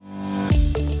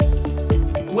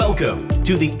Welcome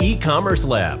to the E-Commerce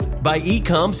Lab by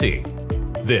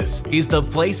eComC. This is the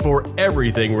place for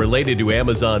everything related to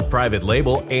Amazon private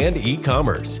label and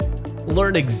e-commerce.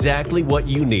 Learn exactly what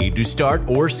you need to start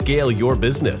or scale your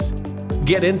business.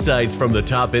 Get insights from the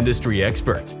top industry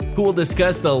experts who will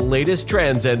discuss the latest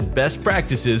trends and best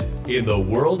practices in the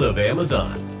world of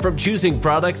Amazon. From choosing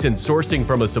products and sourcing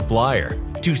from a supplier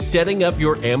to setting up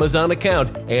your Amazon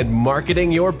account and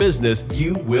marketing your business,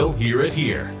 you will hear it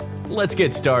here. Let's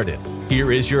get started.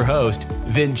 Here is your host,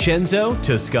 Vincenzo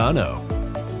Toscano.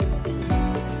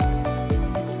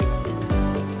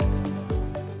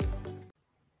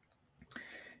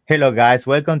 Hello guys,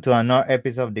 welcome to another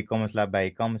episode of the E-Commerce Lab by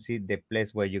eComC, the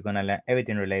place where you're gonna learn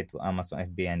everything related to Amazon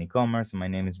FBA and e-commerce. My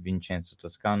name is Vincenzo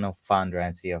Toscano, founder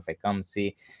and CEO of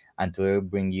eComC, and today we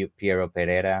bring you Piero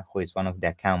Perera, who is one of the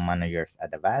account managers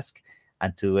at Avast.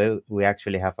 And today we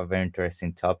actually have a very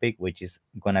interesting topic, which is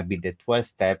gonna be the 12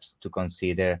 steps to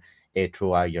consider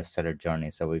throughout your seller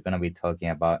journey. So we're gonna be talking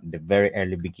about the very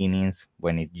early beginnings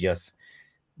when it's just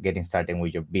getting started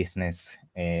with your business,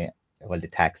 all the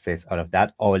taxes, all of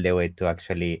that, all the way to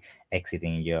actually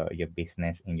exiting your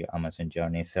business in your Amazon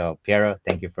journey. So Piero,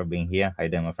 thank you for being here. How you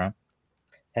doing, my friend?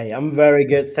 Hey, I'm very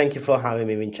good. Thank you for having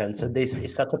me, Vincenzo. This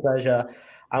is such a pleasure.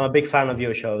 I'm a big fan of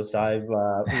your shows. I've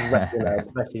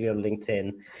especially on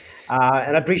LinkedIn,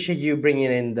 and I appreciate you bringing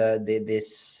in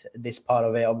this part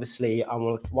of it. Obviously,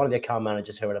 I'm one of the account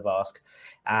managers here at Avast,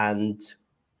 and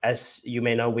as you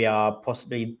may know, we are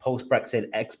possibly post-Brexit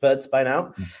experts by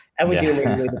now, and we're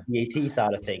dealing with the VAT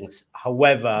side of things.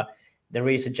 However, there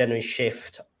is a genuine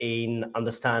shift in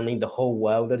understanding the whole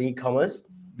world of e-commerce,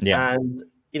 and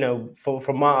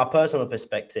from my personal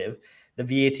perspective, the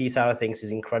VAT side of things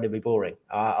is incredibly boring.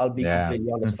 I'll be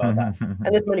completely honest about that. And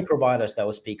there's many providers that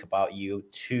will speak about you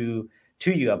to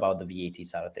you about the VAT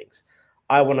side of things.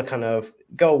 I want to kind of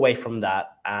go away from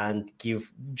that and give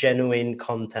genuine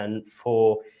content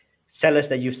for sellers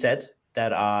that you've said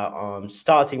that are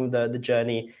starting the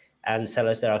journey and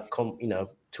sellers that are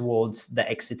towards the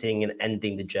exiting and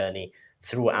ending the journey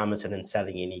through Amazon and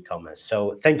selling in e-commerce.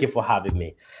 So thank you for having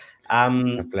me.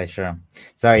 It's a pleasure.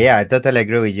 So yeah, I totally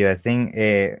agree with you. I think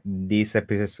this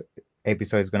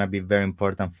episode is going to be very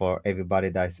important for everybody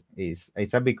that is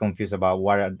a bit confused about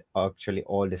what are actually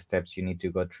all the steps you need to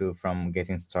go through from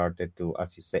getting started to,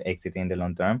 as you say, exiting the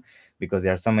long term, because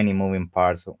there are so many moving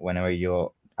parts whenever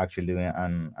you're actually doing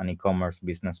an e-commerce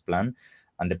business plan.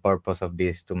 And the purpose of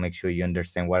this to make sure you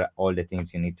understand what are all the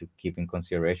things you need to keep in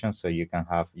consideration so you can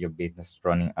have your business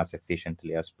running as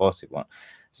efficiently as possible.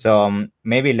 So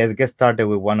maybe let's get started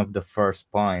with one of the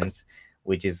first points,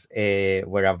 which is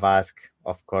where Avast,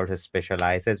 of course,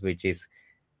 specializes, which is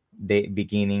the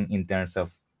beginning in terms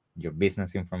of your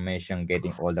business information,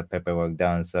 getting all the paperwork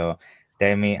done. So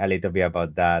tell me a little bit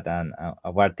about that and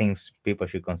what things people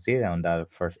should consider on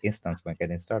that first instance when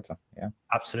getting started. Yeah,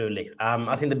 absolutely.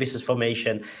 I think the business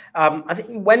formation. I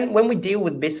think when we deal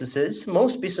with businesses,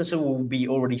 most businesses will be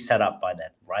already set up by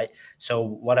then, right? So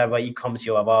whatever e-commerce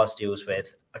you have Avast deals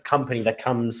with, a company that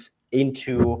comes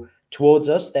towards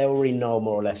us, they already know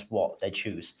more or less what they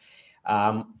choose.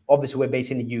 Obviously, we're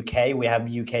based in the UK. We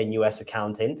have UK and US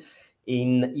accounting.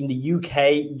 In the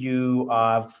UK, you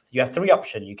have three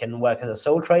options. You can work as a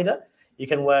sole trader, you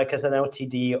can work as an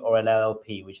LTD or an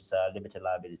LLP, which is a limited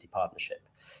liability partnership.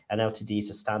 An LTD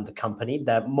is a standard company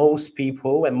that most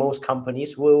people and most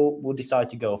companies will decide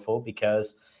to go for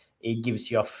because it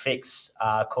gives you a fixed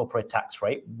corporate tax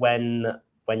rate when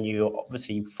you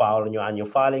obviously file on your annual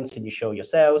filings and you show your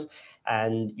sales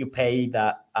and you pay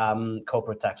that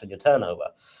corporate tax on your turnover.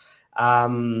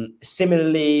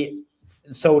 Similarly,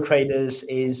 sole traders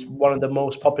is one of the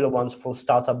most popular ones for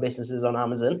startup businesses on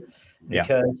Amazon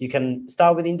because you can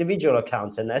start with individual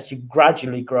accounts, and as you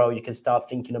gradually grow, you can start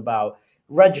thinking about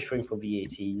registering for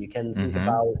VAT. You can think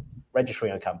about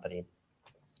registering a company.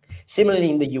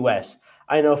 Similarly, in the US,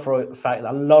 I know for a fact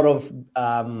a lot of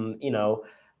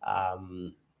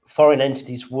foreign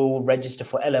entities will register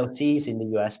for LLCs in the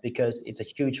US because it's a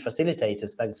huge facilitator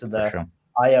thanks to the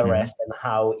IRS and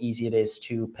how easy it is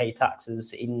to pay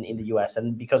taxes in the US,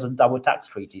 and because of double tax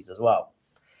treaties as well.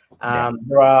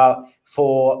 There are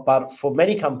for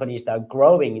many companies that are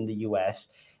growing in the US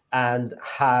and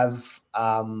have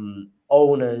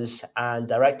owners and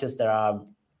directors that are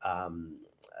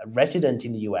resident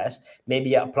in the US,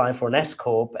 maybe applying for an S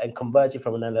Corp and converting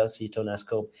from an LLC to an S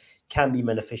Corp can be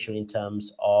beneficial in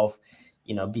terms of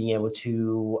being able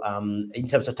to in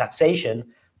terms of taxation.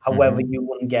 However, you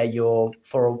wouldn't get your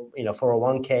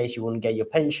 401ks, you wouldn't get your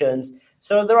pensions.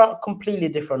 So there are completely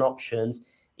different options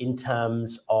in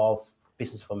terms of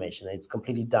business formation. It's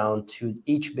completely down to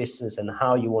each business and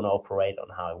how you want to operate on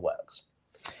how it works.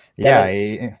 Yeah,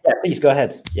 Yeah, please go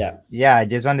ahead. Yeah, I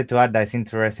just wanted to add that it's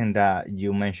interesting that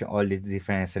you mentioned all these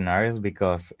different scenarios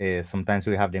because sometimes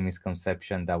we have the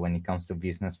misconception that when it comes to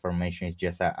business formation, it's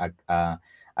just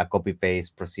a copy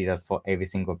paste procedure for every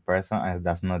single person, and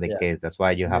that's not the Yeah. case. That's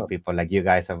why you have No. people like you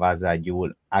guys have asked that you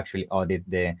will actually audit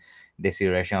the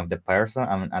situation of the person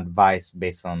and advise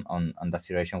based on the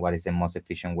situation what is the most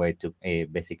efficient way to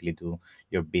basically do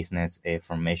your business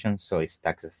formation, so it's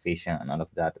tax efficient and all of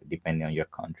that depending on your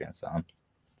country and so on.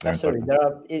 Very Absolutely.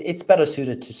 important. It's better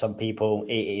suited to some people.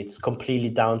 It's completely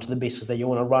down to the business that you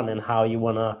want to run and how you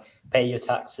want to pay your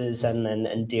taxes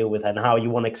and deal with, and how you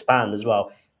want to expand as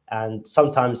well. And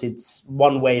sometimes it's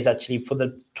one way is actually for the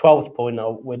 12th point.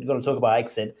 We're going to talk about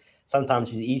exit.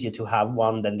 Sometimes it's easier to have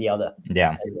one than the other.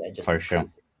 Yeah, Just for sure.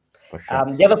 For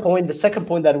sure. The other point, the second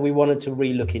point that we wanted to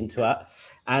really look into it,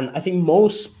 and I think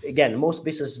most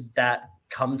businesses that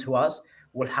come to us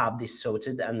will have this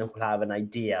sorted and will have an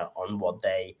idea on what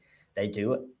they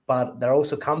do. But there are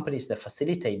also companies that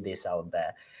facilitate this out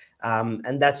there,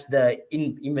 and that's the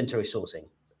inventory sourcing.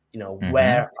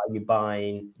 Where are you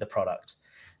buying the product?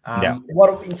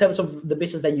 What in terms of the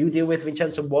business that you deal with,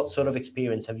 Vincenzo? What sort of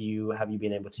experience have you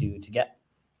been able to get?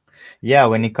 Yeah,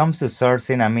 when it comes to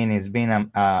sourcing, I mean, it's been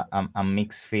a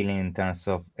mixed feeling in terms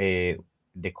of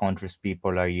the countries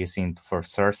people are using for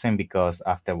sourcing, because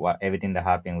after everything that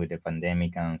happened with the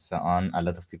pandemic and so on, a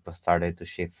lot of people started to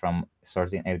shift from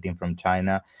sourcing everything from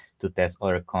China to test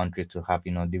other countries to have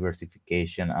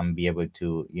diversification and be able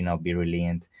to be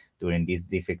resilient during these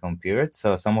difficult periods.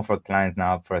 So some of our clients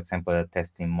now, for example, are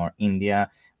testing more India,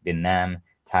 Vietnam,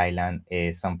 Thailand.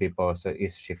 Some people also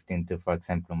is shifting to, for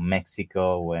example,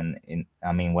 Mexico.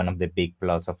 One of the big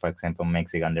plus of, for example,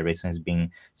 Mexico, and the reason is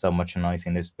being so much noise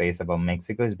in the space about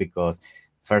Mexico is because,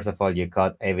 first of all, you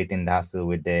got everything that has to do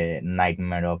with the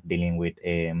nightmare of dealing with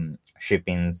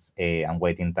shippings and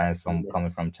waiting times from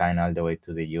coming from China all the way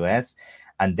to the US,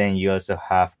 and then you also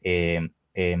have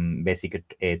basic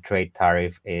trade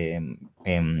tariff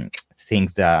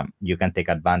things that you can take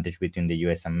advantage between the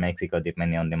US and Mexico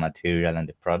depending on the material and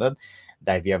the product,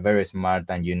 that if you're very smart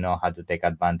and you know how to take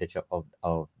advantage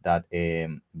of that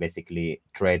basically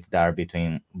trades that are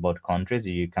between both countries,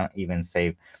 you can even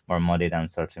save more money than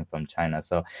sourcing from China.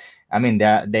 So I mean,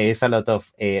 there is a lot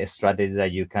of strategies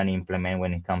that you can implement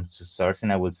when it comes to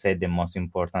sourcing. I would say the most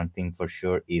important thing for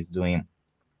sure is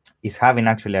having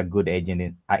actually a good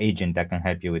agent that can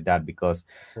help you with that, because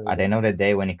at the end of the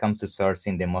day, when it comes to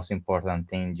sourcing, the most important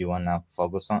thing you want to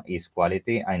focus on is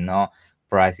quality. I know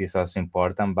price is also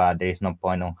important, but there is no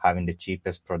point on having the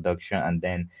cheapest production and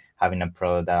then having a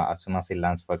product that as soon as it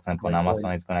lands, for example, on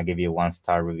Amazon, it's going to give you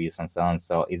 1-star reviews and so on.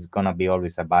 So it's going to be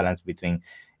always a balance between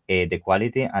the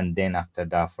quality, and then after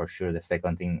that, for sure, the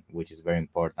second thing, which is very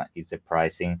important, is the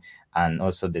pricing and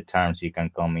also the terms you can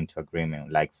come into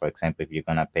agreement. Like, for example, if you're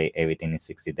gonna pay everything in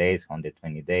 60 days,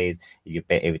 120 days, if you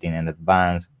pay everything in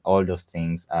advance, all those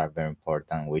things are very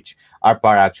important, which are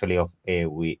part actually of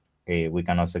we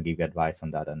can also give you advice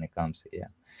on that when it comes.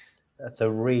 That's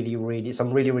some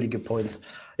really good points,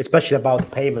 especially about the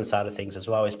payment side of things as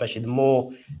well. Especially the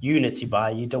more units you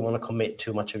buy, you don't want to commit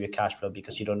too much of your cash flow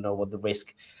because you don't know what the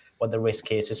risk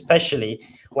is, especially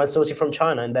when sourcing from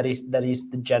China, and that is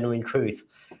the genuine truth,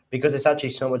 because there's actually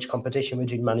so much competition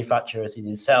between manufacturers in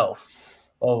itself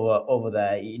over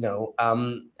there,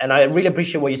 and I really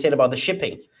appreciate what you said about the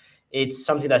shipping. It's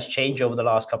something that's changed over the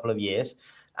last couple of years,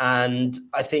 and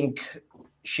I think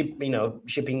shipping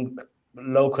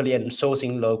locally and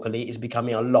sourcing locally is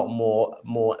becoming a lot more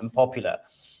popular.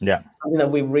 Something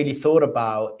that we've really thought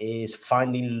about is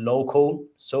finding local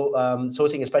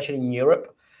sourcing, especially in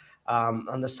Europe.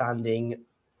 Understanding,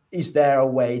 is there a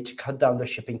way to cut down the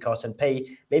shipping costs and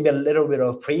pay maybe a little bit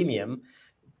of premium,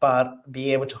 but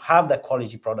be able to have that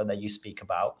quality product that you speak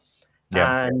about,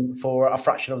 and for a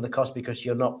fraction of the cost, because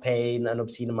you're not paying an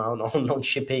obscene amount on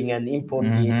shipping and import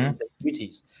VAT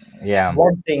duties.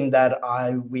 One thing that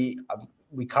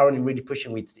we currently really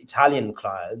pushing with Italian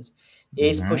clients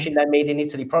is pushing that made in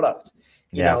Italy product.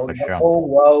 The whole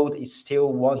world is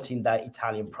still wanting that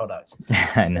Italian product.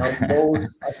 I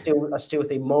still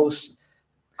think most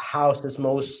houses,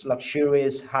 most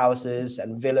luxurious houses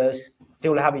and villas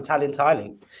still have Italian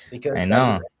tiling, because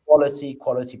quality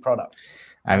product.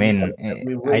 I mean,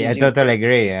 I totally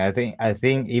agree. I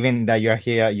think even that you're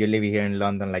here, you live here in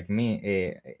London like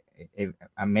me.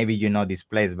 Maybe you know this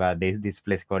place, but there's this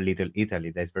place called Little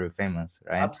Italy that's very famous,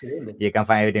 right? Absolutely. You can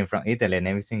find everything from Italy, and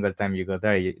every single time you go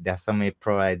there, there's so many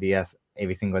pro ideas.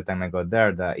 Every single time I go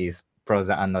there, that is products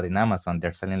that are not in Amazon.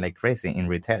 They're selling like crazy in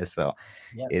retail. So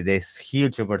Yeah. there's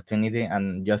huge opportunity.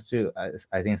 And just to,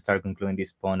 I think, start concluding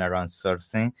this point around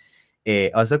sourcing,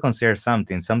 also consider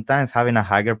something. Sometimes having a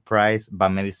higher price, but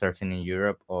maybe sourcing in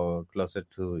Europe or closer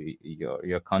to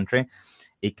your country,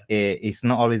 it's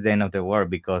not always the end of the world,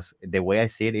 because the way I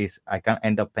see it is I can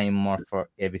end up paying more for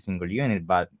every single unit.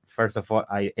 But first of all,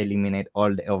 I eliminate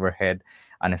all the overhead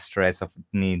and stress of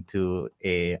needing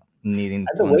And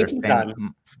the to waiting understand,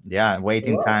 time. yeah,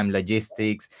 waiting Wow. time,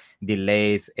 logistics,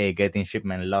 delays, getting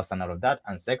shipment lost, and all of that.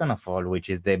 And second of all, which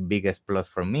is the biggest plus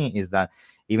for me, is that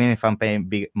even if I'm paying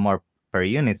more per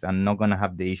units, I'm not gonna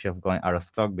have the issue of going out of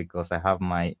stock, because I have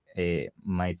my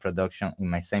production in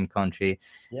my same country,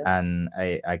 Yeah. and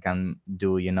I can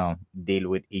do, deal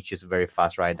with issues very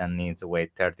fast, right, and need to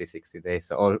wait 30, 60 days.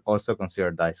 So also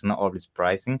consider that it's not always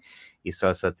pricing, it's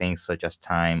also things such as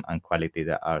time and quality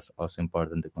that are also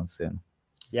important to consider.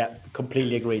 Yeah,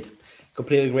 completely agreed.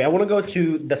 Completely agree. I want to go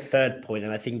to the third point,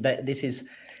 and I think that this is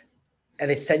an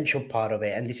essential part of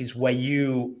it, and this is where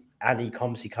you and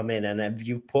eCommerce come in, and have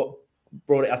you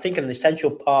brought it, I think, an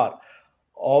essential part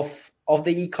of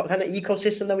the kind of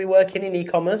ecosystem that we work in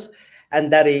e-commerce, and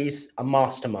that is a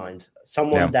mastermind,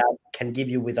 someone Yeah. that can give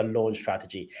you with a launch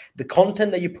strategy. The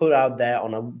content that you put out there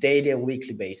on a daily and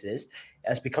weekly basis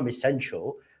has become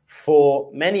essential for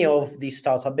many of these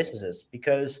startup businesses,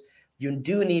 because you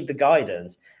do need the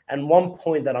guidance. And one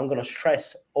point that I'm going to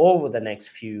stress over the next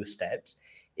few steps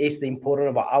is the importance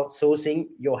of outsourcing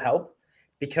your help,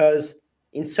 because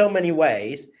in so many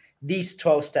ways, these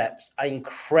 12 steps are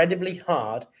incredibly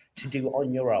hard to do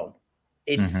on your own.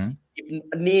 It's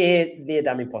Mm-hmm. near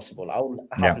damn impossible. I'll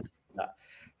Yeah. happen to say that.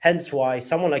 Hence why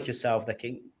someone like yourself that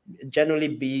can generally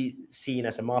be seen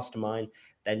as a mastermind,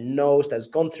 that knows, that's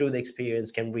gone through the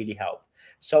experience, can really help.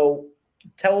 So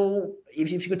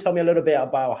if you could tell me a little bit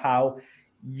about how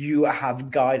you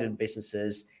have guided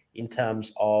businesses in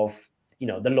terms of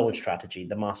the launch strategy,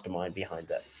 the mastermind behind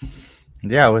it.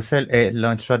 Yeah, I would say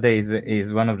launch strategy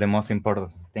is one of the most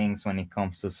important things when it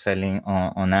comes to selling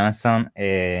on Amazon.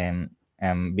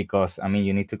 Because I mean,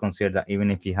 you need to consider that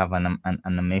even if you have an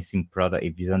amazing product,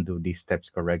 if you don't do these steps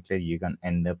correctly, you can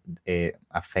end up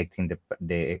affecting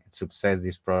the success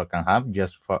this product can have,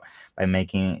 just by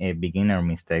making a beginner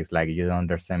mistakes. Like, you don't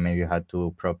understand maybe how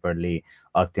to properly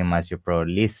optimize your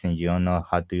product listing. You don't know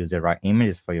how to use the right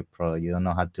images for your product. You don't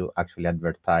know how to actually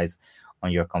advertise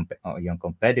on your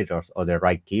competitors, or the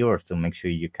right keywords, to make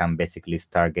sure you can basically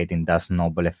start getting that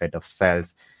snowball effect of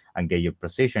sales and get your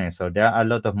positioning. So there are a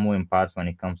lot of moving parts when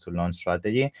it comes to launch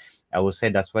strategy. I would say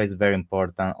that's why it's very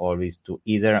important always to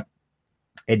either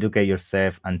educate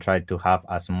yourself and try to have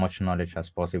as much knowledge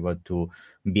as possible to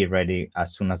be ready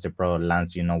as soon as the product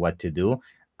lands. You know what to do.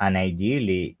 And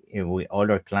ideally, with all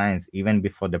our clients, even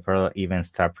before the product even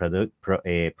start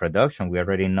production, we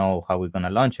already know how we're going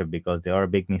to launch it, because the other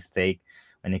big mistake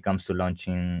when it comes to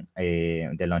launching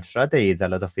the launch strategy is a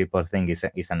lot of people think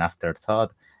it's an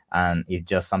afterthought, and it's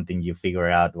just something you figure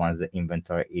out once the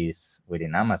inventory is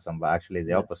within Amazon. But actually, it's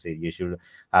the opposite. You should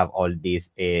have all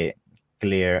these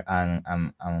clear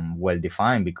and well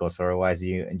defined, because otherwise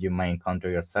you might encounter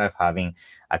yourself having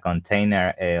a container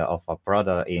of a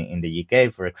product in the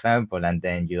UK, for example, and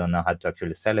then you don't know how to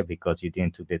actually sell it, because you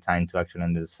didn't take the time to actually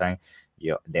understand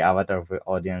the avatar of your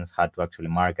audience, how to actually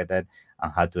market it,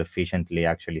 and how to efficiently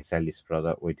actually sell this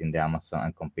product within the Amazon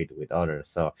and compete with others.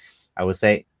 So I would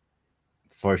say,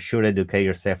 for sure, educate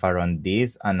yourself around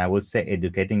this. And I would say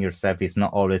educating yourself is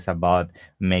not always about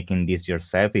making this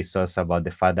yourself. It's also about the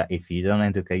fact that if you don't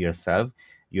educate yourself,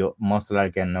 you most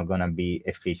likely are not going to be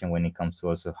efficient when it comes to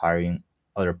also hiring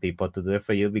other people to do it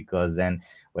for you, because then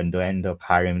when you end up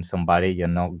hiring somebody, you're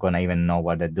not going to even know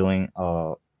what they're doing.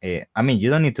 Or I mean,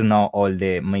 you don't need to know all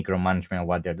the micromanagement of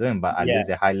what they're doing, but at Yeah, least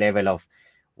the high level of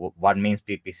what means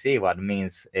PPC, what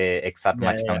means exact yeah,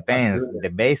 match yeah, campaigns, absolutely. the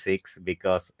basics,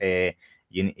 because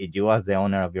you as the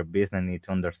owner of your business need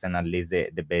to understand at least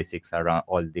the basics around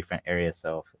all different areas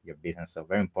of your business. So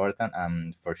very important.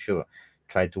 And for sure,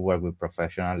 try to work with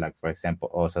professional, like for example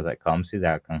also that comes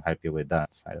that can help you with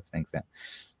that side of things. Yeah.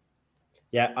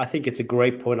 Yeah, I think it's a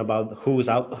great point about who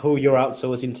you're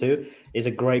outsourcing to is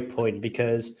a great point,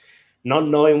 because not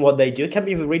knowing what they do can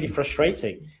be really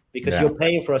frustrating, because Yeah. you're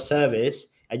paying for a service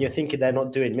and you're thinking they're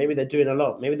not doing. Maybe they're doing a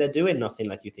lot. Maybe they're doing nothing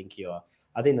like you think you are.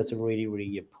 I think that's a really, really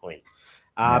good point.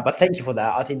 Yeah. But thank you for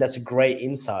that. I think that's a great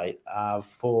insight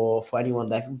for anyone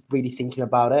that's really thinking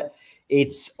about it.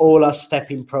 It's all a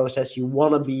stepping process. You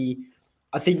want to be.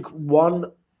 I think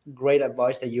one great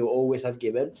advice that you always have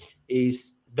given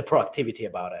is the proactivity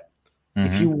about it.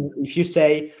 If Mm-hmm. you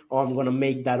say, "Oh, I'm going to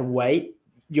make that wait,"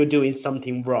 you're doing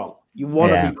something wrong. You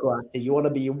want to be proactive. You want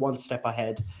to be one step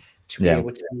ahead to be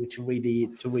able to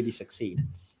really succeed.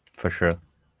 For sure.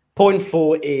 Point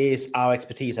 4 is our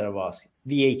expertise at Avast,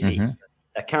 VAT, Mm-hmm.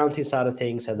 the accounting side of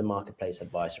things, and the marketplace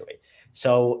advisory.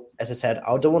 So, as I said,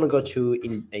 I don't want to go too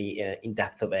in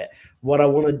depth of it. What I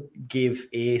want to give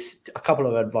is a couple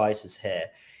of advices here.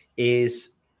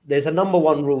 Is there's a number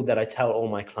one rule that I tell all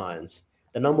my clients.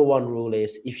 The number one rule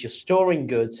is if you're storing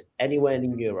goods anywhere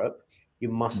in Europe, you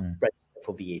must register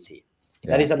for VAT.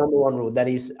 That is the number one rule. That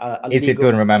is a easy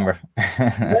legal to remember.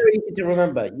 Very easy to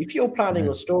remember. If you're planning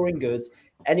on storing goods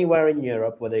anywhere in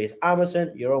Europe, whether it's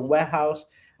Amazon, your own warehouse,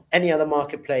 any other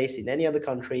marketplace in any other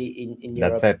country in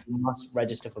Europe, you must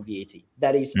register for VAT.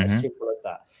 That is as simple as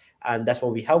that. And that's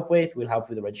what we help with. We'll help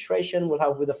with the registration. We'll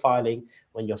help with the filing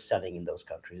when you're selling in those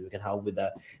countries. We can help with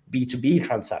the B2B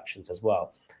transactions as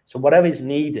well. So whatever is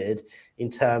needed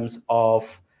in terms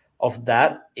of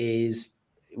that is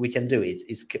we can do it.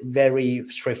 It's very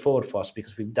straightforward for us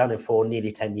because we've done it for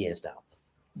nearly 10 years now.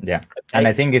 Yeah. Okay. And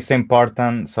I think it's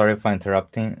important, sorry for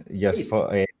interrupting, just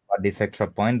for this extra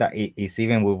point, that it is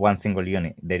even with one single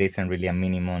unit. There isn't really a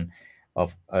minimum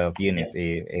of units.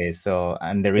 So,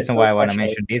 and the reason why I want to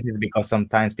mention this is because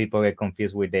sometimes people get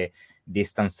confused with the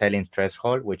distance selling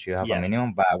threshold, which you have a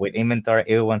minimum, but with inventory,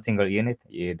 every one single unit,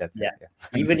 that's it.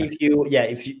 Even if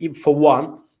you for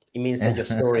one, it means that you're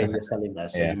storing and you're selling there,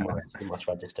 so you must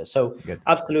register. So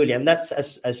absolutely, and that's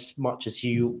as much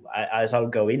as I'll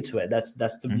go into it. That's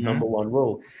the number one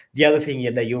rule. The other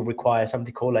thing that you'll require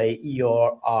something called a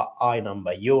EORI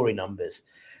number, EORI numbers.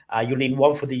 You'll need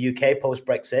one for the UK post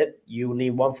Brexit. You'll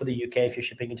need one for the UK if you're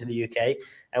shipping into the UK,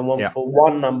 and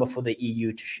one number for the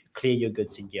EU to clear your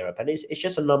goods in Europe. And it's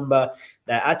just a number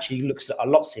that actually looks a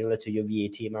lot similar to your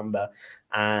VAT number,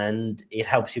 and it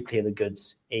helps you clear the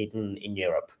goods in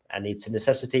Europe. And it's a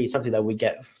necessity. It's something that we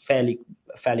get fairly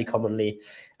commonly.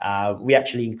 We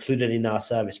actually include it in our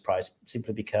service price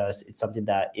simply because it's something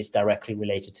that is directly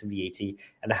related to VAT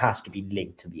and it has to be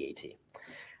linked to VAT.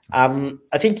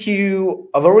 I think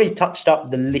I've already touched up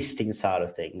the listing side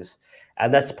of things,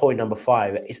 and that's point number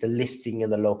 5 is the listing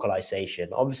and the localization.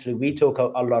 Obviously, we talk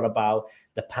a lot about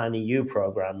the Pan-EU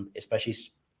program, especially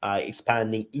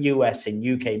expanding US and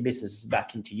UK businesses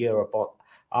back into Europe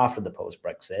after the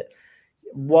post-Brexit.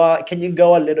 Can you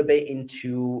go a little bit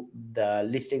into the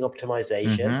listing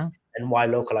optimization and why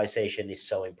localization is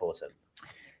so important?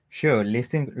 Sure.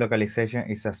 Listing localization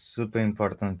is a super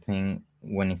important thing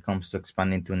when it comes to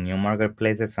expanding to new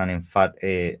marketplaces. And in fact,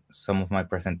 some of my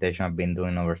presentation I've been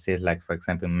doing overseas, like for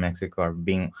example in Mexico, are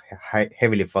being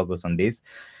heavily focused on this.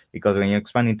 Because when you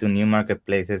expand into new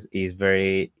marketplaces, it's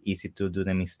very easy to do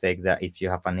the mistake that if you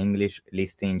have an English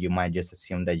listing, you might just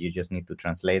assume that you just need to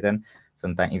translate them.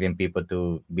 Sometimes even people,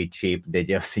 to be cheap, they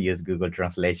just use Google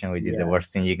Translation, which is the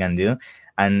worst thing you can do.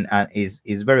 And it's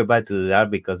very bad to do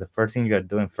that, because the first thing you're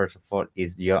doing, first of all,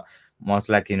 is you're most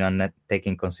likely not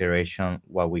taking consideration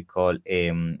what we call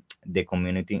the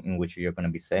community in which you're going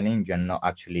to be selling. You're not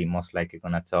actually most likely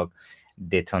going to talk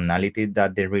the tonality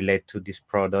that they relate to this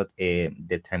product,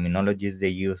 the terminologies they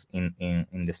use in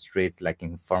the street, like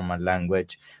in formal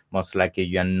language. Most likely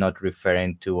you're not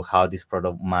referring to how this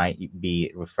product might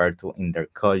be referred to in their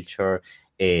culture,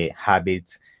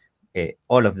 habits.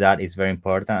 All of that is very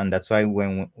important, and that's why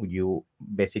when you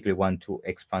basically want to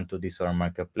expand to these other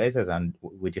marketplaces, and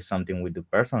which is something we do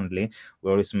personally,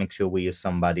 we always make sure we use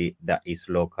somebody that is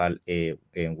local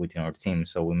within our team.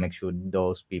 So we make sure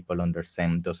those people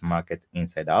understand those markets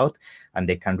inside out, and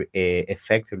they can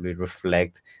effectively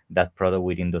reflect that product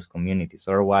within those communities.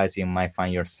 Otherwise, you might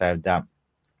find yourself that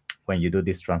when you do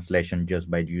this translation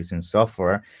just by using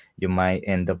software, you might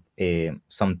end up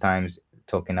sometimes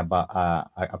talking about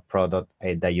a product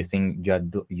that you think you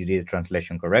did the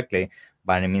translation correctly,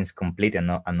 but it means completely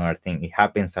another thing. It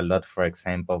happens a lot, for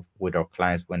example, with our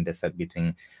clients when they set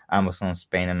between Amazon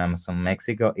Spain and Amazon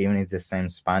Mexico. Even if it's the same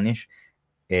Spanish,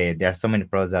 there are so many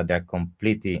products that they're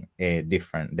completely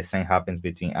different. The same happens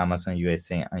between Amazon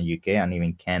USA and UK, and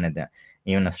even Canada,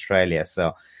 even Australia.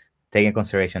 So take in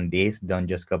consideration this. Don't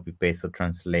just copy paste or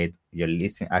translate your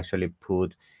listing. Actually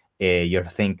put you're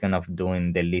thinking of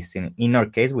doing the listing. In our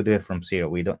case, we do it from zero.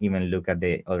 We don't even look at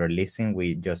the other listing.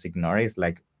 We just ignore it. It's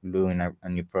like doing a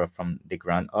new product from the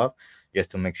ground up,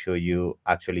 just to make sure you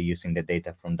actually using the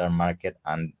data from that market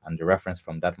and the reference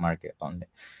from that market only.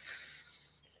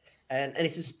 And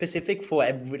it's specific for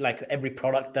every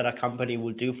product that a company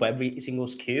will do for every single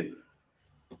SKU?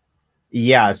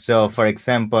 Yeah. So for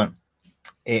example,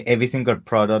 every single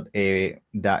product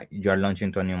that you are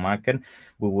launching to a new market,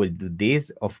 we will do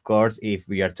this. Of course, if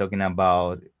we are talking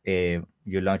about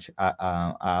you launch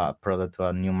a product to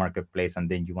a new marketplace and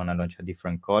then you want to launch a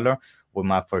different color, we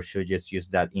might for sure just use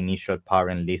that initial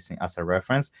parent listing as a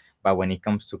reference. But when it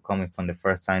comes to coming from the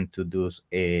first time to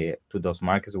those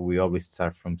markets, we always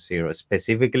start from zero.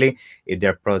 Specifically, if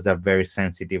their products are very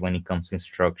sensitive when it comes to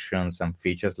instructions and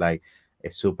features like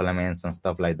supplements and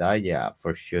stuff like that, yeah,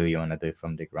 for sure you want to do it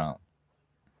from the ground.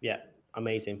 Yeah,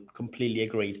 amazing. Completely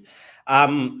agreed.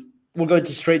 We'll go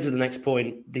straight to the next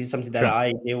point. This is something that Sure.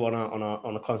 I do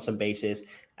on a constant basis,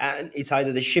 and it's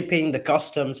either the shipping, the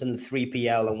customs, and the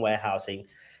 3PL and warehousing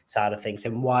side of things,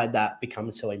 and why that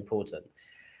becomes so important.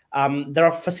 There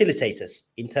are facilitators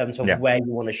in terms of where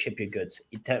you want to ship your goods.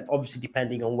 Obviously,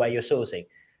 depending on where you're sourcing.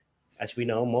 As we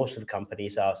know, most of the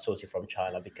companies are sourcing from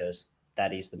China because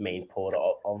that is the main port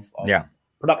of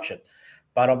production.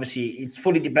 But obviously, it's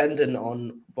fully dependent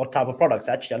on what type of products.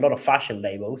 Actually, a lot of fashion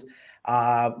labels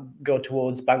go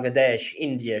towards Bangladesh,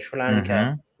 India, Sri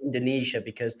Lanka, Indonesia,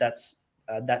 because that's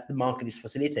the market is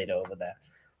facilitated over there.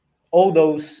 All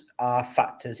those are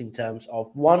factors in terms of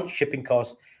one, shipping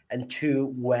costs, and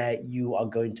two, where you are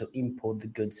going to import the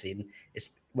goods in,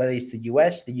 whether it's the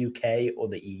US, the UK, or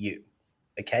the EU.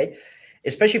 Okay,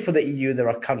 especially for the EU, there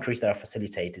are countries that are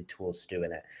facilitated towards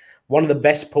doing it. One of the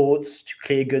best ports to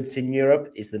clear goods in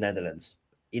Europe is the Netherlands.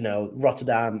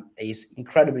 Rotterdam is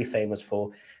incredibly famous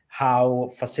for how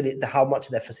much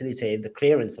they facilitate the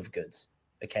clearance of goods.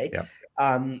 Okay,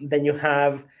 then you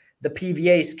have the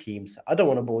PVA schemes. I don't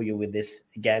want to bore you with this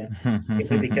again,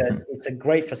 simply because it's a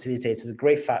great facilitator, it's a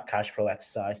great fat cash flow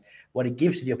exercise. What it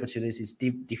gives you the opportunity is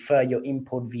defer your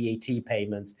import VAT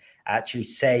payments, actually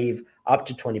save up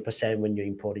to 20% when you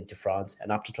import into France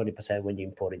and up to 20% when you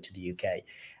import into the UK.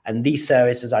 And these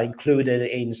services are included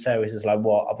in services like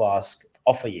what Avast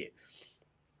offer you.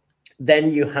 Then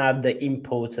you have the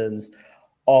importance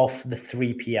of the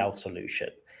 3PL solution.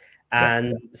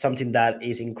 And something that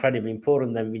is incredibly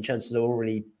important that Vincenzo's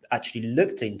already actually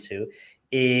looked into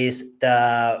is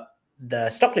the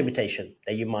stock limitation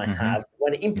that you might have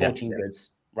when importing goods,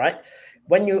 right?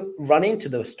 When you run into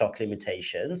those stock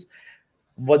limitations,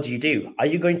 what do? Are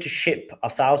you going to ship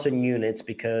 1,000 units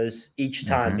because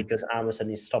Amazon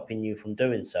is stopping you from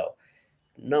doing so?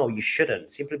 No, you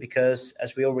shouldn't, simply because,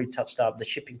 as we already touched up, the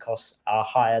shipping costs are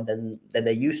higher than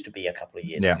they used to be a couple of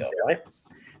years ago, right?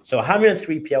 So having a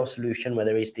 3PL solution,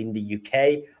 whether it's in the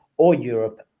UK or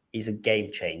Europe, is a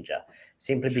game changer,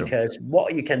 simply because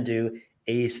what you can do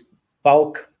is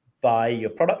bulk buy your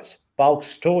products, bulk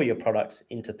store your products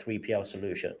into 3PL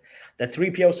solution. The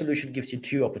 3PL solution gives you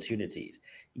two opportunities.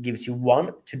 It gives you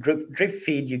one, to drip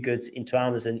feed your goods into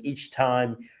Amazon each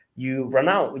time you're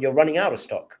running out of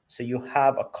stock. So you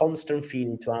have a constant feed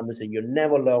into Amazon. You're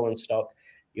never low on stock.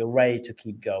 You're ready to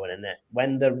keep going. And then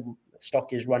when the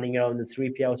stock is running out on the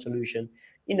 3PL solution,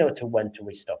 you know when to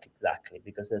restock exactly,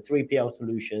 because the 3PL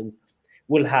solutions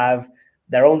will have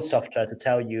their own software to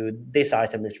tell you this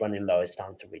item is running low, it's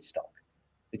time to restock.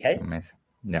 Okay? Amazing.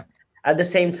 Yeah. At the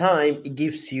same time, it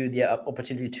gives you the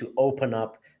opportunity to open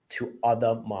up to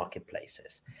other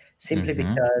marketplaces, simply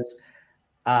because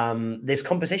there's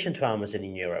competition to Amazon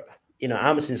in Europe.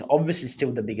 Amazon is obviously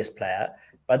still the biggest player,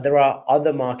 but there are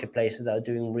other marketplaces that are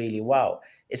doing really well,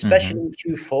 especially in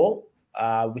Q4,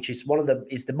 which is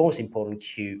the most important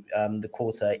the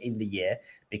quarter in the year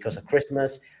because of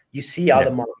Christmas. You see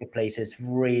other marketplaces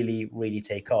really, really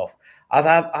take off. I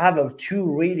have two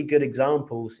really good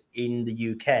examples in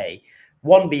the UK.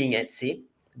 One being Etsy,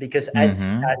 because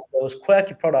Etsy has those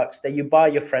quirky products that you buy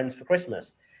your friends for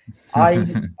Christmas. I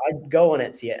go on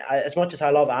Etsy. As much as I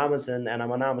love Amazon and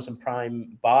I'm an Amazon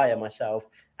Prime buyer myself,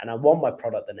 and I want my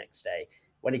product the next day,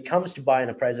 when it comes to buying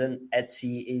a present,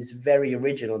 Etsy is very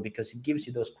original because it gives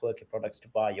you those quirky products to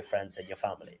buy your friends and your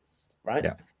family, right?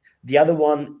 Yeah. The other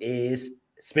one is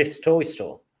Smith's Toy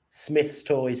Store. Smith's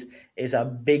Toys is a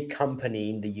big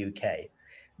company in the UK.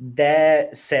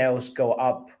 Their sales go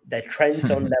up, their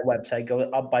trends on their website go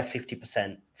up by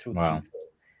 50% through Q4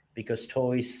 because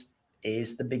toys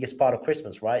is the biggest part of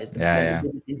Christmas, right? It's one of the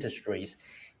biggest industries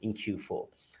in Q4.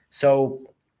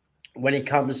 So when it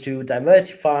comes to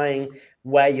diversifying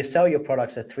where you sell your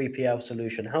products, a 3PL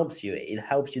solution helps you. It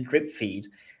helps you drip feed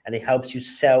and it helps you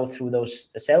sell through those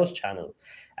sales channels.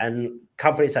 And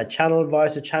companies like Channel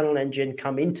Advisor, Channel Engine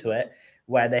come into it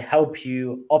where they help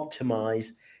you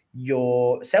optimize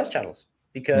your sales channels.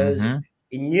 Because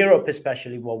in Europe,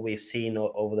 especially, what we've seen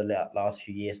over the last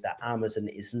few years, that Amazon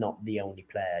is not the only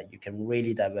player. You can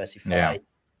really diversify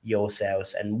your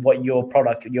sales and what your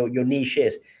product, your niche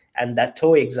is. And that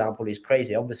toy example is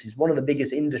crazy. Obviously, it's one of the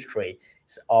biggest industries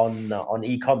on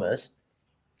e-commerce.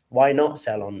 Why not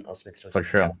sell on Smith's Toys? For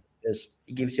sure. Because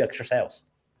it gives you extra sales.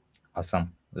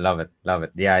 Awesome. Love it. Love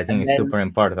it. Yeah, I think And it's then super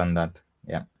important that.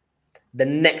 Yeah. the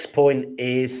next point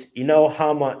is, you know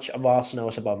how much of us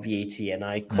knows about VAT, and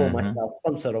I call Mm-hmm. myself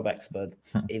some sort of expert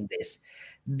in this.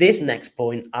 This next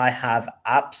point, I have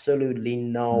absolutely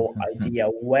no idea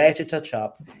where to touch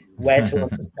up, where to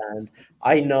understand.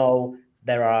 I know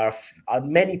there are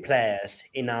many players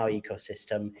in our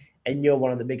ecosystem, and you're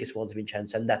one of the biggest ones,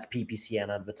 Vincenzo, and that's PPC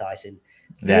and advertising.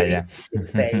 Yeah, Clearly, yeah.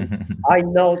 it's paid. I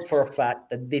know for a fact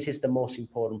that this is the most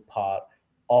important part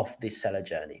of this seller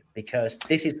journey, because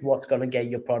this is what's going to get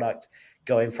your product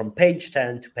going from page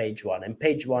 10 to page 1, and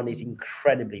page 1 is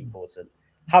incredibly important.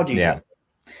 How do you do Yeah.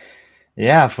 it?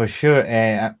 Yeah, for sure.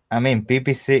 I mean,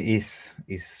 PPC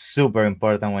is super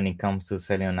important when it comes to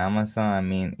selling on Amazon. I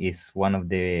mean, it's one of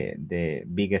the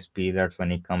biggest pillars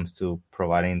when it comes to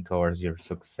providing towards your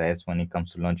success when it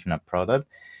comes to launching a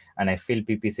product. And I feel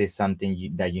PPC is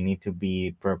something that you need to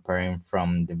be preparing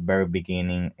from the very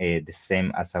beginning. The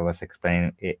same as I was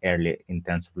explaining earlier in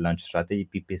terms of launch strategy,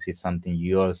 PPC is something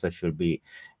you also should be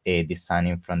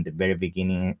designing from the very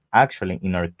beginning. Actually,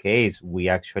 in our case, we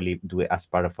actually do it as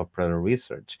part of our product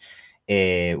research.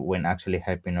 When actually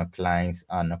helping our clients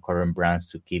and our current brands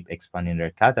to keep expanding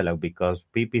their catalog, because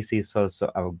PPC is also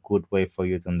a good way for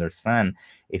you to understand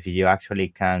if you actually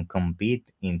can compete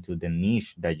into the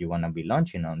niche that you want to be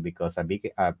launching on. Because a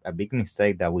big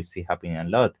mistake that we see happening a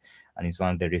lot, and it's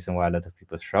one of the reasons why a lot of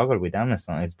people struggle with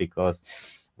Amazon, is because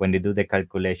when they do the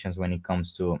calculations when it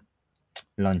comes to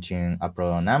launching a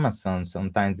product on Amazon,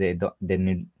 sometimes they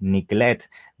neglect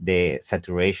the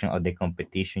saturation or the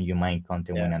competition you might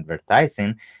encounter when Yeah.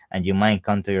 advertising, and you might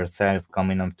encounter yourself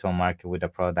coming up to a market with a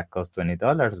product that costs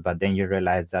 $20, but then you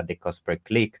realize that the cost per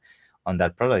click on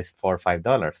that product is $4 or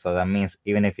 $5. So that means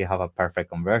even if you have a perfect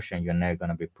conversion, you're never going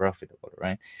to be profitable,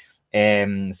 right?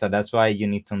 So that's why you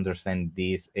need to understand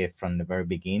this from the very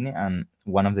beginning. And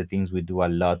one of the things we do a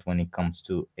lot when it comes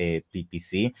to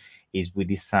PPC is we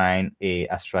design a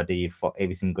strategy for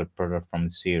every single product from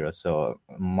zero. So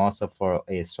most of our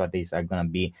strategies are going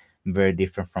to be very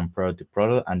different from product to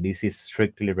product, and this is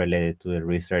strictly related to the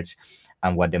research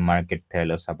and what the market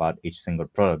tell us about each single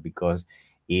product, because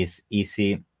it's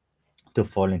easy to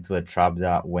fall into a trap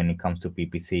that when it comes to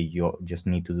PPC, you just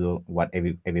need to do what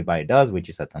everybody does, which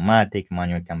is automatic,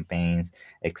 manual campaigns,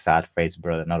 exact phrase,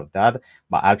 broad, and all of that.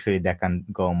 But actually, that can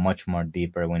go much more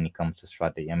deeper when it comes to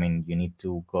strategy. I mean, you need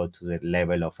to go to the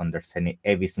level of understanding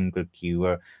every single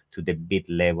keyword, to the bid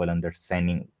level,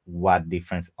 understanding what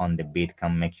difference on the bid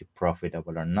can make you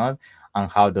profitable or not,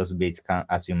 and how those bids can,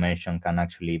 as you mentioned, can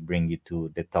actually bring you to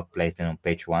the top placement on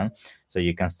page 1, so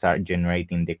you can start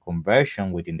generating the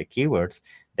conversion within the keywords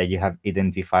that you have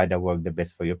identified that work the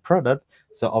best for your product.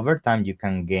 So over time you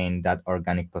can gain that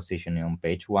organic positioning on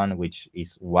page 1, which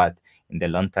is what in the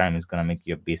long term is going to make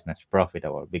your business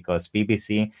profitable, because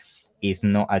PPC is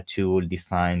not a tool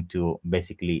designed to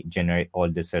basically generate all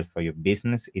the sales for your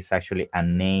business. It's actually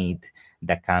an aid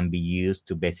that can be used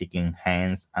to basically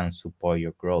enhance and support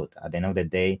your growth. At the end of the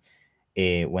day,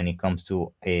 when it comes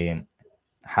to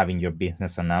having your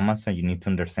business on Amazon, you need to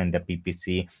understand that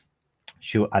PPC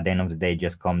should, at the end of the day,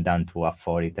 just come down to a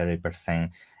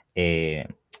 40-30%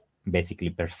 basically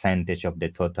percentage of the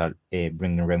total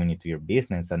bringing revenue to your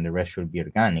business, and the rest should be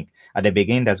organic. At the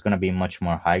beginning, that's going to be much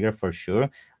more higher for sure.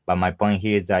 But my point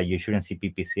here is that you shouldn't see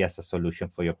PPC as a solution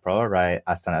for your product, right?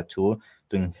 As a tool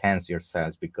to enhance your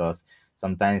sales, because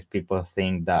sometimes people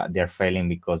think that they're failing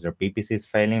because their PPC is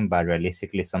failing, but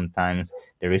realistically, sometimes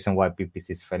the reason why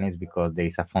PPC is failing is because there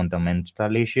is a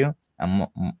fundamental issue, and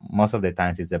most of the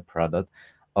times it's a product,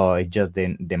 or it's just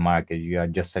the market. You are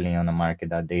just selling on a market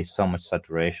that there is so much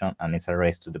saturation and it's a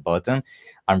race to the bottom.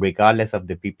 And regardless of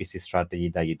the PPC strategy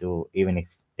that you do, even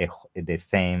if the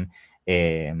same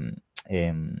um,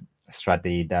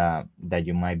 strategy that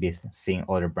you might be seeing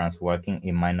other brands working,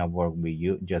 it might not work with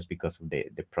you just because of the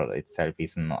product itself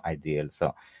is not ideal.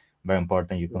 So very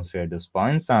important you consider those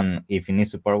points, and if you need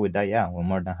support with that, yeah, we're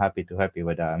more than happy to help you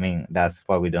with that. I mean, that's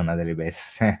what we do on a daily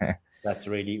basis. That's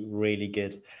really, really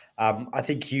good. I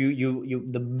think you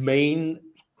the main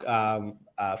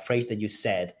phrase that you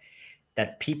said,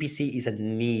 that PPC is a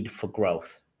need for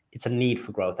growth. It's a need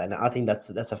for growth, and I think that's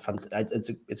a fun.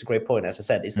 It's a great point. As I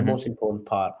said, it's the Mhm. most important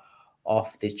part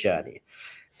of this journey.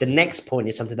 The next point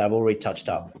is something that I've already touched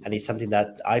up, and it's something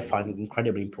that I find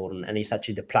incredibly important, and it's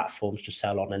actually the platforms to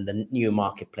sell on and the new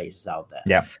marketplaces out there.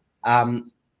 Yeah.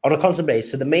 Um, on a constant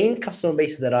basis, so the main customer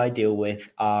bases that I deal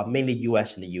with are mainly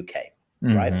US and the UK,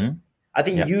 right? Mm-hmm. I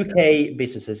think Yeah. UK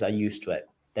businesses are used to it.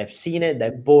 They've seen it,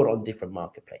 they've bought on different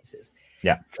marketplaces.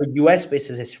 Yeah. For US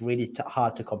businesses, it's really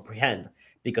hard to comprehend,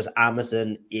 because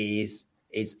Amazon is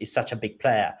is such a big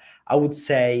player. I would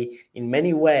say in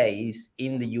many ways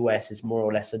in the US is more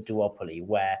or less a duopoly,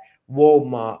 where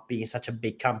Walmart, being such a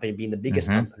big company, being the biggest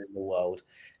Mm-hmm. company in the world,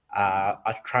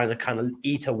 are trying to kind of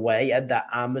eat away at that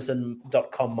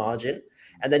Amazon.com margin.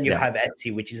 And then you Yeah. have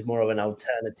Etsy, which is more of an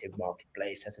alternative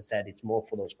marketplace. As I said, it's more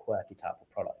for those quirky type of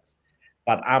products.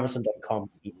 But Amazon.com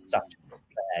is such a big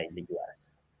player in the US.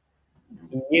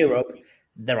 In Europe,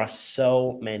 there are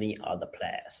so many other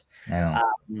players. I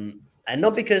know. And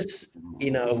not because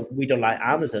we don't like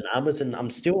Amazon. Amazon, I'm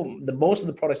still the most of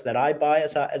the products that I buy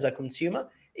as a consumer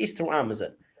is through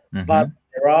Amazon. But Mm-hmm.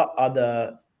 there are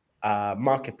other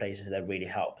marketplaces that really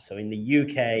help. So in the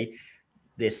UK,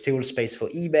 there's still space for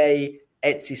eBay.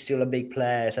 Etsy is still a big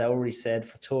player, as I already said,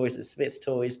 for toys. There's Smith's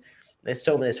Toys. There's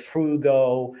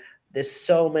Frugo. There's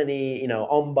so many,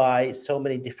 OnBuy, so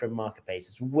many different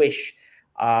marketplaces. Wish,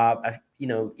 I've,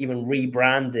 even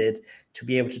rebranded to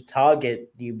be able to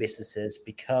target new businesses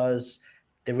because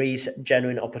there is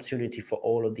genuine opportunity for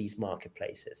all of these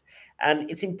marketplaces. And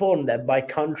it's important that by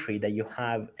country that you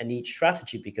have a niche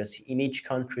strategy, because in each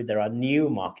country there are new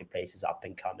marketplaces up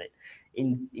and coming.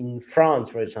 In France,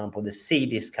 for example, the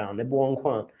Cdiscount, the Bon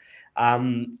Coin.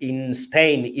 In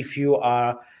Spain, if you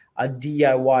are a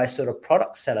DIY sort of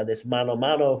product seller, there's Mano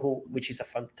Mano, which is a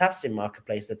fantastic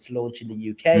marketplace that's launched in the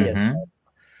UK as Mm-hmm.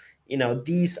 well.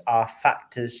 These are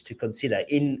factors to consider.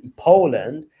 In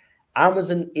Poland,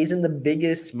 Amazon isn't the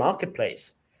biggest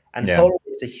marketplace, and Yeah. Poland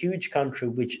is a huge country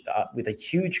with a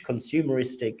huge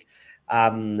consumeristic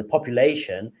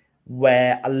population,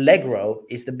 where Allegro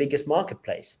is the biggest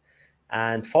marketplace,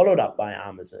 and followed up by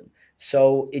Amazon.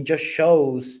 So it just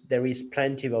shows there is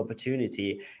plenty of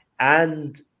opportunity.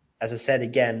 And as I said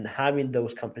again, having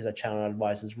those companies as channel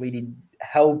advisors really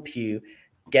help you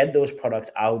get those products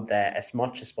out there as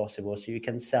much as possible so you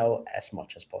can sell as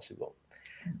much as possible.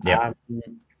 Yeah.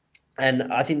 And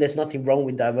I think there's nothing wrong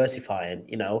with diversifying,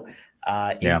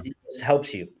 Yeah. it just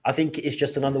helps you. I think it's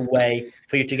just another way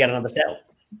for you to get another sale.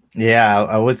 Yeah,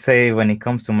 I would say when it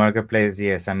comes to marketplace,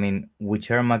 yes. I mean,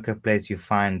 whichever marketplace you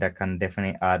find that can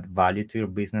definitely add value to your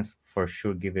business, for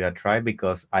sure, give it a try,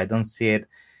 because I don't see it.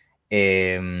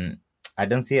 I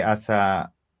don't see it as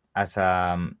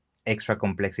a extra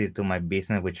complexity to my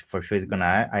business, which for sure is gonna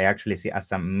add. I actually see it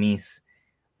as a miss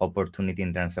opportunity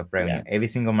in terms of revenue. Yeah. Every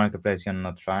single marketplace you're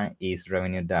not trying is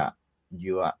revenue that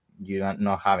you are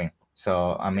not having.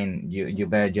 So I mean, you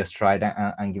better just try it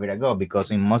and give it a go, because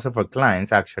in most of our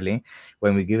clients, actually,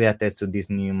 when we give it a test to this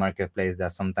new marketplace,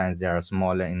 that sometimes they are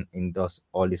smaller in those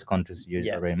all these countries you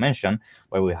already mentioned,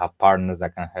 where we have partners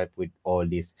that can help with all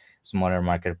these smaller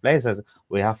marketplaces,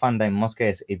 we have found that in most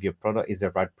cases, if your product is the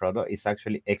right product, it's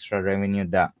actually extra revenue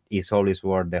that is always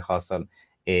worth the hustle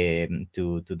to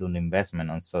do the investment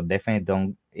on. So definitely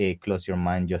don't close your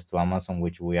mind just to Amazon,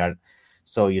 which we are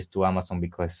so used to Amazon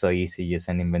because it's so easy, you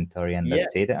send inventory and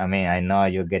that's it. I mean, I know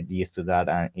you get used to that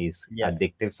and it's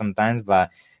addictive sometimes, but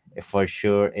for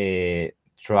sure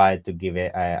try to give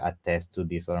it a test to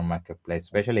this other marketplace,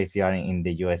 especially if you are in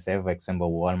the USA. For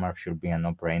example, Walmart should be a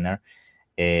no-brainer.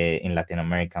 In Latin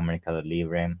America, Mercado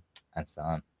Libre, and so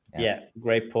on. Yeah,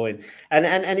 great point. And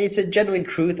it's a genuine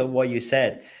truth of what you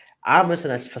said.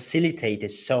 Amazon has facilitated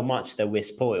so much that we're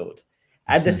spoiled.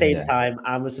 At the same time,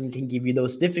 Amazon can give you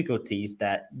those difficulties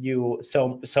that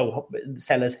so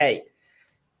sellers hate.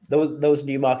 Those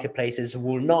new marketplaces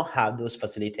will not have those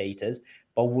facilitators,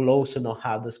 but will also not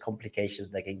have those complications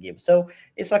they can give. So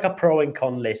it's like a pro and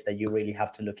con list that you really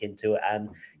have to look into and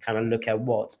kind of look at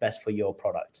what's best for your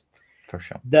product. For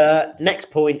sure. The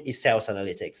next point is sales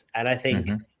analytics, and I think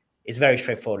it's very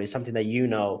straightforward. It's something that you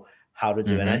know how to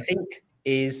do, and I think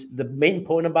is the main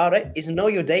point about it is know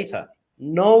your data,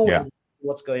 know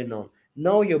what's going on,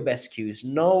 know your best cues,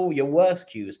 know your worst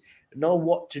cues, know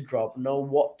what to drop, know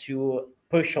what to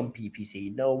push on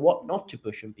PPC, know what not to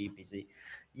push on PPC.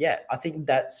 Yeah, I think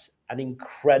that's an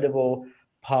incredible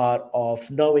part of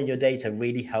knowing your data.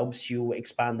 Really helps you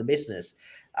expand the business.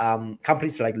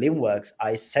 Companies like Linkworks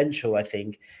are essential, I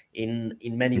think, in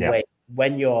many ways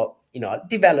when you're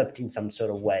developed in some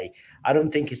sort of way. I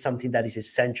don't think it's something that is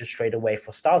essential straight away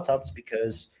for startups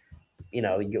because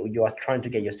you are trying to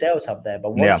get your sales up there.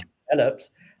 But once you're developed,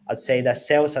 I'd say that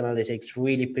sales analytics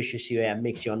really pushes you and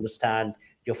makes you understand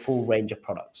your full range of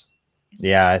products.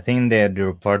 Yeah, I think that the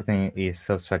reporting is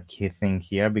also a key thing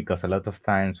here, because a lot of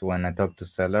times when I talk to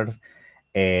sellers,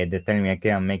 they tell me,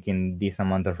 okay, I'm making this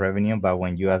amount of revenue, but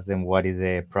when you ask them what is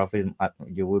the profit,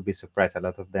 you will be surprised. A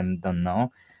lot of them don't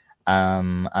know.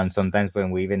 And sometimes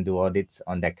when we even do audits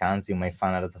on the accounts, you may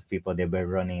find a lot of people, they were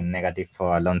running negative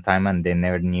for a long time and they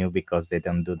never knew because they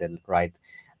don't do the right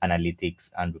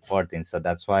analytics and reporting. So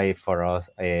that's why for us,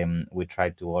 we try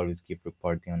to always keep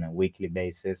reporting on a weekly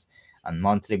basis and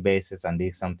monthly basis. And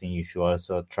this is something you should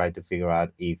also try to figure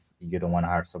out if you don't want to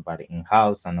hire somebody in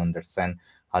house, and understand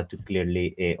how to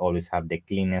clearly always have the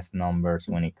cleanest numbers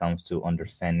when it comes to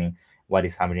understanding what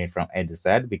is happening from A to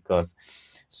Z, because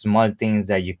small things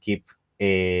that you keep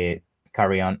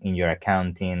carry on in your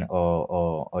accounting,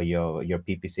 or your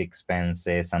PPC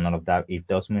expenses and all of that, if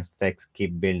those mistakes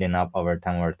keep building up over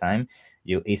time,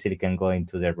 you easily can go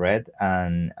into the red,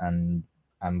 and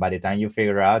by the time you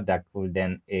figure out, that could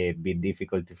then be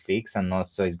difficult to fix, and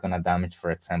also it's going to damage,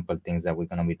 for example, things that we're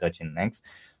going to be touching next,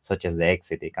 such as the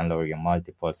exit. It can lower your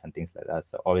multiples and things like that.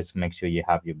 So always make sure you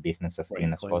have your business as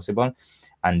clean as possible,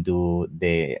 and do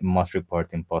the most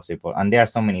reporting possible. And there are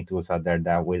so many tools out there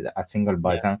that with a single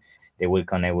button, they will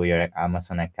connect with your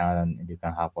Amazon account, and you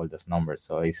can have all those numbers.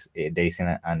 So there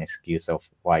isn't an excuse of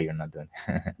why you're not doing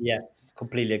it. Yeah,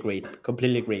 completely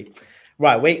agree.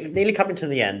 Right, we're nearly coming to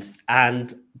the end,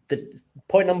 and the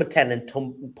point number 10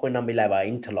 and point number 11 are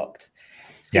interlocked,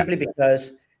 simply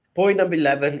because point number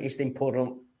 11 is the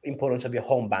importance of your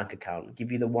home bank account.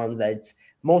 Give you the one that's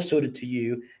most suited to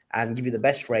you, and give you the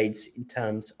best rates in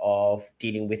terms of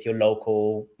dealing with your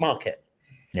local market.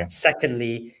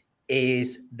 Secondly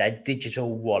is that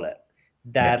digital wallet,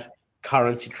 that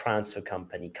currency transfer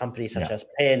companies such as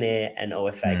Payoneer and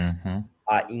OFX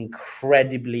are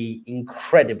incredibly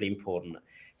important,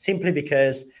 simply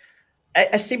because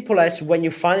as simple as when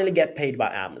you finally get paid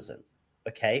by Amazon,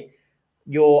 okay,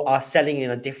 you are selling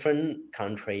in a different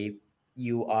country,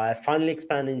 you are finally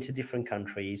expanding to different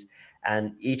countries,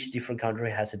 and each different country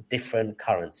has a different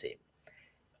currency.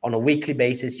 On a weekly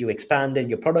basis, you expanded,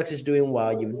 your product is doing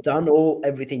well, you've done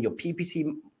everything, your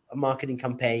PPC marketing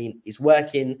campaign is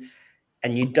working,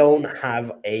 and you don't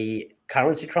have a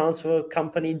currency transfer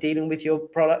company dealing with your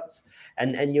products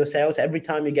and your sales. Every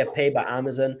time you get paid by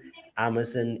Amazon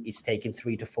is taking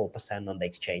 3 to 4% on the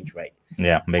exchange rate.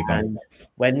 And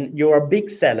when you're a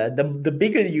big seller, the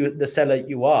bigger the seller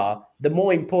you are, the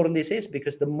more important this is,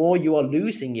 because the more you are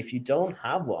losing if you don't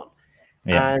have one.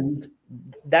 And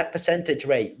that percentage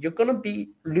rate, you're going to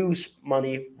lose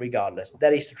money regardless.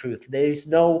 That is the truth. There is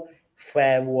no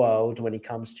fair world when it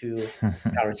comes to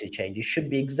currency change. It should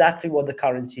be exactly what the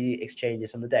currency exchange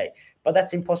is on the day, but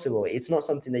that's impossible. It's not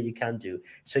something that you can do.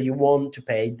 So you want to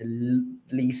pay the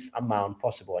least amount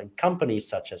possible, and companies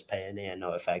such as Payoneer and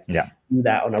NoFX do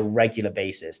that on a regular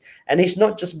basis. And it's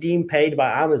not just being paid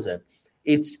by Amazon,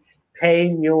 it's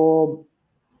paying your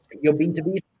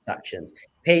B2B transactions,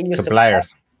 paying your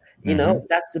suppliers. You know,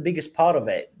 that's the biggest part of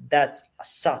it. That's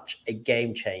such a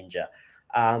game changer.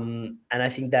 And I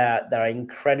think that they are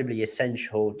incredibly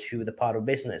essential to the part of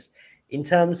business. In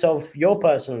terms of your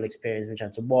personal experience,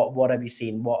 Vincenzo, what have you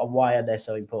seen? Why are they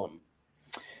so important?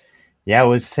 I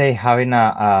would say having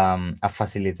a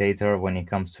facilitator when it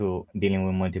comes to dealing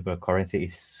with multiple currency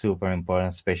is super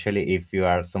important, especially if you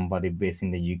are somebody based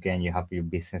in the UK and you have your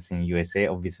business in USA,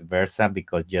 or vice versa,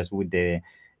 because just with the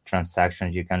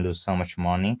transactions you can lose so much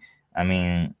money. I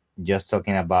mean, just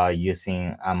talking about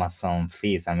using Amazon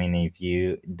fees, I mean, if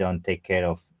you don't take care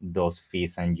of those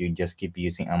fees and you just keep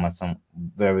using Amazon,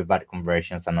 very bad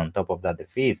conversions, and on top of that the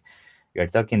fees, you're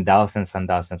talking thousands and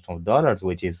thousands of dollars,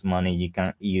 which is money you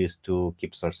can use to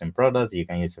keep sourcing products, you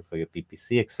can use it for your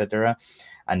PPC, etc.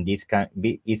 And this can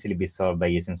easily be solved by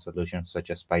using solutions such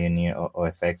as Pioneer or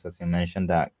OFX, as you mentioned,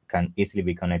 that can easily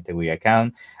be connected with your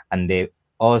account. And they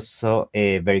also,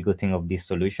 a very good thing of these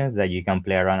solutions, that you can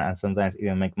play around and sometimes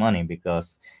even make money,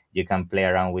 because you can play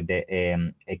around with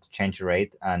the exchange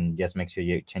rate and just make sure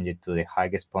you change it to the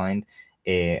highest point,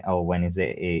 or when is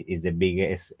the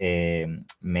biggest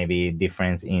maybe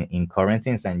difference in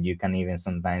currencies, and you can even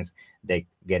sometimes they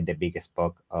get the biggest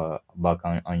buck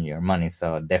on your money.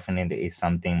 So definitely is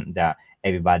something that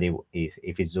everybody,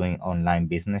 if it's doing online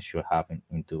business, should have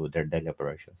into their daily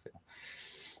operations.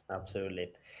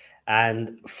 Absolutely.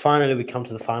 And finally, we come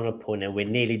to the final point, and we're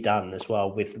nearly done as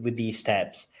well with these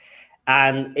steps.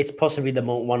 And it's possibly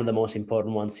one of the most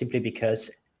important ones, simply because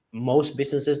most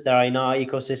businesses that are in our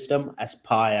ecosystem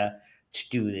aspire to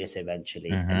do this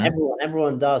eventually. And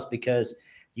everyone does, because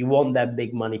you want that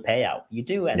big money payout. You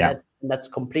do. And that's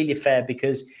completely fair,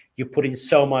 because you put in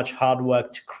so much hard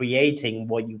work to creating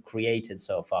what you created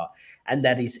so far. And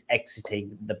that is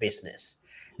exiting the business.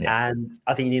 And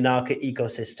I think in our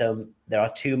ecosystem, there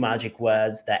are two magic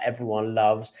words that everyone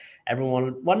loves.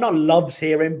 Everyone, well, not loves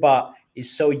hearing, but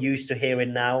is so used to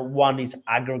hearing now. One is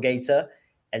aggregator,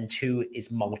 and two is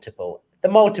multiple. The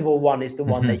multiple one is the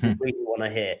one that you really want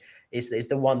to hear. Is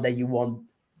the one that you want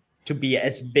to be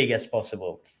as big as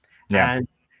possible. And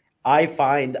I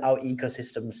find our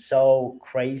ecosystem so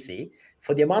crazy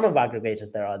for the amount of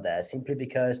aggregators that are there, simply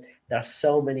because there are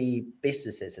so many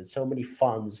businesses and so many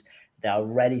funds that are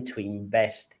ready to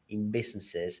invest in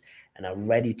businesses and are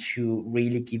ready to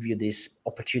really give you this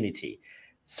opportunity.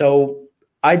 So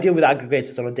I deal with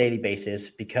aggregators on a daily basis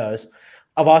because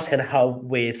I've asked kind of help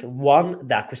with one,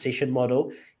 the acquisition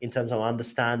model in terms of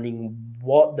understanding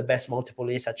what the best multiple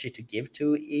is actually to give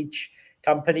to each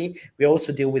company. We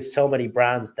also deal with so many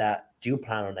brands that do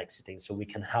plan on exiting, so we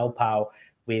can help out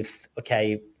with,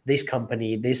 okay, this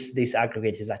company, this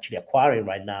aggregator is actually acquiring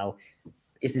right now.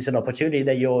 Is this an opportunity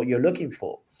that you're looking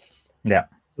for? Yeah.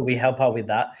 So we help out with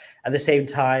that. At the same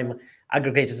time,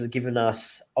 aggregators have given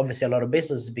us obviously a lot of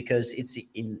business because it's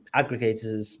in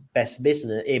aggregators'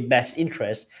 best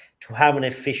interest to have an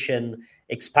efficient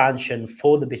expansion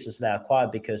for the business they acquire,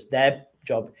 because their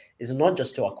job is not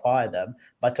just to acquire them,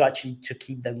 but to actually to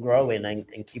keep them growing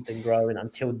and keep them growing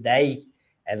until they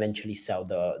eventually sell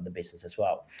the business as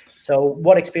well. So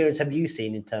what experience have you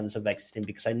seen in terms of exiting?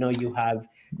 Because I know you have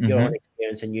your own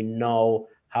experience and you know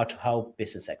how to help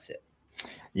business exit.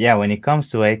 Yeah, when it comes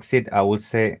to exit, I would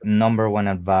say number one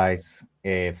advice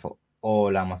for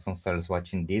all Amazon sellers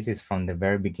watching this is from the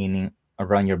very beginning,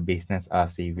 run your business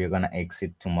as if you're gonna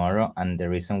exit tomorrow. And the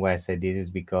reason why I say this is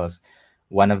because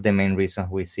one of the main reasons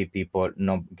we see people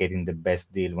not getting the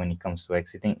best deal when it comes to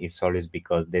exiting is always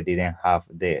because they didn't have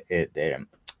the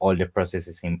all the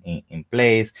processes in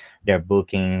place. Their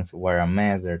bookings were a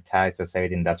mess, their taxes,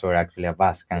 everything. That's where actually a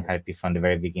bus can help you from the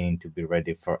very beginning to be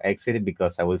ready for exit.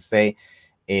 Because I will say,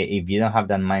 if you don't have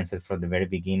that mindset from the very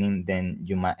beginning, then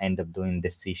you might end up doing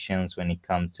decisions when it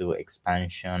comes to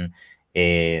expansion,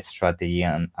 strategy,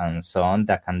 and so on,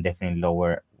 that can definitely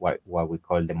lower what we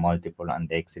call the multiple and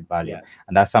the exit value. Yeah.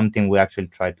 And that's something we actually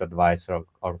try to advise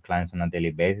our clients on a daily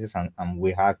basis. And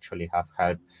we actually have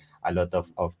helped a lot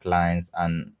of clients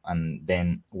and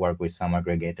then work with some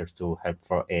aggregators to help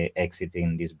for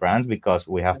exiting these brands, because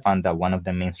we have found that one of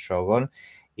the main struggle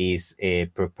is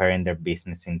preparing their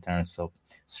business in terms of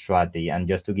strategy. And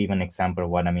just to give an example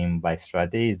of what I mean by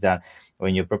strategy is that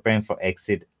when you're preparing for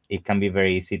exit, it can be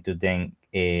very easy to then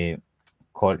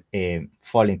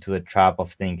fall into the trap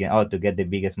of thinking, oh, to get the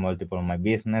biggest multiple of my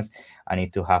business, I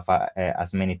need to have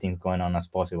as many things going on as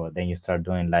possible. Then you start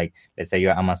doing, like, let's say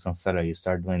you're an Amazon seller, you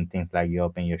start doing things like you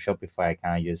open your Shopify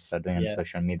account, you start doing Yeah.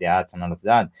 social media ads and all of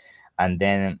that. And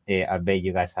then I bet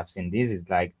you guys have seen this. It's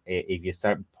like if you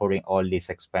start putting all these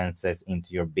expenses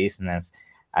into your business,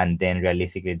 and then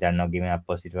realistically they're not giving a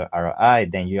positive ROI,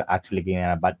 then you're actually giving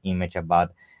a bad image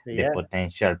about the Yeah.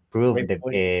 potential proof Great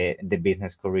point. the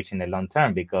business could reach in the long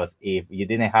term. Because if you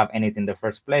didn't have anything in the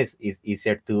first place, it's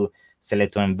easier to sell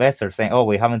it to investors saying, oh,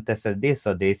 we haven't tested this,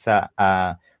 so there's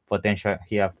a potential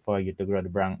here for you to grow the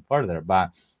brand further. But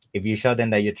if you show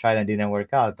them that you tried and didn't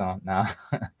work out, now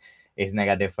it's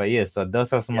negative for you. So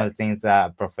those are some Yeah. of the things that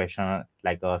a professional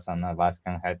like us and of us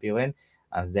can help you with.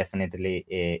 And it's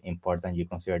definitely important you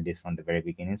consider this from the very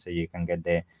beginning, so you can get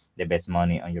the best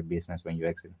money on your business when you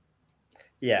exit.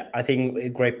 Yeah, I think a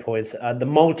great point. The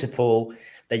multiple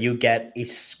that you get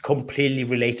is completely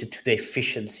related to the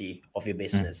efficiency of your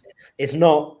business. It's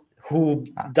not who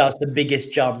does the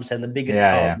biggest jumps and the biggest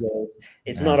Yeah, yeah, cartwheels.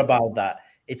 It's yeah. not about that.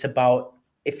 It's about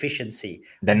efficiency.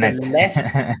 The The net. less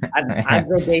an Yeah,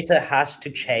 aggregator has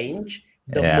to change,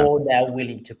 the yeah, more they're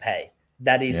willing to pay.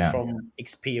 That is yeah, from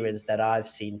experience that I've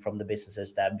seen from the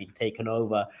businesses that have been taken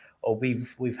over, or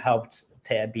we've helped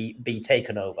be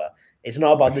taken over. It's not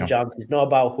for about the sure. jumps. It's not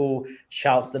about who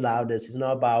shouts the loudest. It's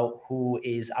not about who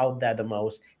is out there the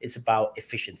most. It's about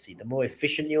efficiency. The more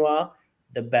efficient you are,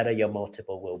 the better your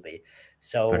multiple will be. For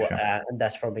So, sure. and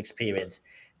that's from experience.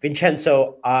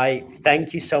 Vincenzo, I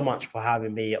thank you so much for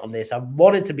having me on this. I've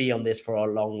wanted to be on this for a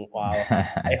long while.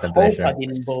 I It's a hope I pleasure.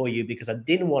 didn't bore you, because I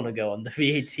didn't want to go on the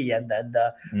VAT and then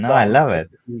the No, I well, love it.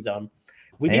 he's on.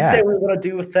 We did say Yeah. we were going to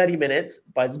do 30 minutes,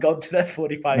 but it's gone to the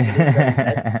 45 minutes. That we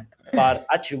said. But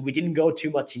actually, we didn't go too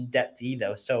much in depth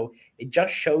either. So it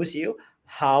just shows you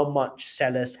how much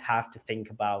sellers have to think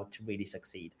about to really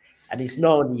succeed. And it's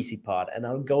not an easy part. And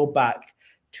I'll go back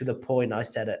to the point I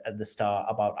said at the start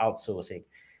about outsourcing.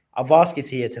 Avask is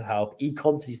here to help.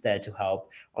 Ecoms is there to help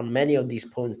on many of these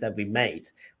points that we made.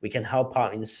 We can help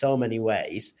out in so many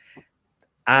ways.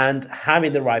 And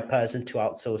having the right person to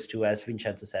outsource to, as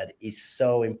Vincenzo said, is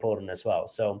so important as well.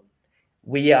 So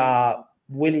we are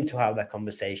willing to have that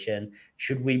conversation.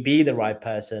 Should we be the right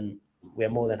person? We're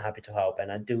more than happy to help.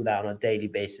 And I do that on a daily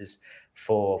basis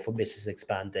for business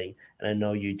expanding. And I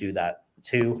know you do that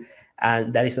too.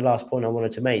 And that is the last point I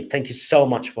wanted to make. Thank you so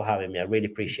much for having me. I really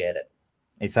appreciate it.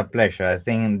 It's a pleasure. I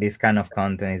think this kind of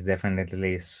content is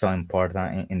definitely so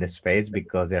important in the space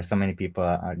because there are so many people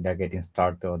they're getting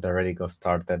started or they already got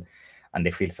started and they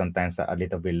feel sometimes a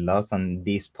little bit lost. And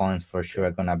these points for sure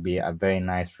are gonna be a very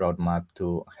nice roadmap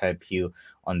to help you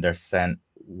understand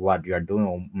what you're doing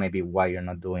or maybe why you're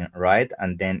not doing right.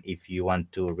 And then if you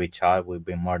want to reach out, we'll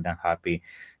be more than happy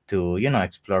to,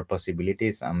 explore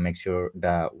possibilities and make sure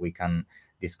that we can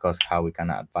discuss how we can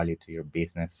add value to your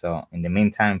business. So in the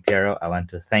meantime, Piero, I want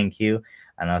to thank you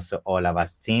and also all of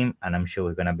us team. And I'm sure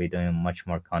we're gonna be doing much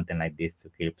more content like this to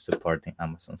keep supporting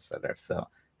Amazon sellers. So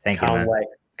thank you, man.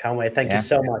 Can't wait. Thank you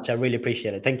so much. I really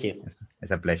appreciate it. Thank you.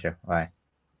 It's a pleasure. Bye.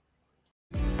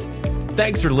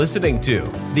 Thanks for listening to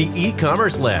the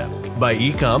E-Commerce Lab by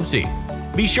eComC.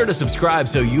 Be sure to subscribe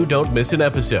so you don't miss an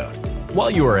episode.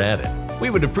 While you are at it, we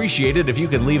would appreciate it if you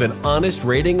could leave an honest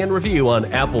rating and review on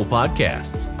Apple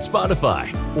Podcasts,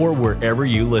 Spotify, or wherever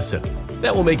you listen.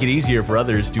 That will make it easier for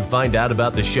others to find out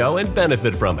about the show and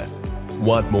benefit from it.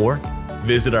 Want more?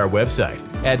 Visit our website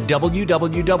at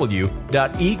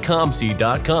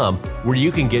www.ecomc.com, where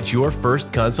you can get your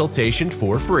first consultation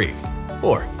for free.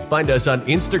 Or find us on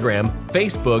Instagram,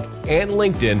 Facebook, and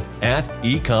LinkedIn at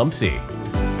eComC.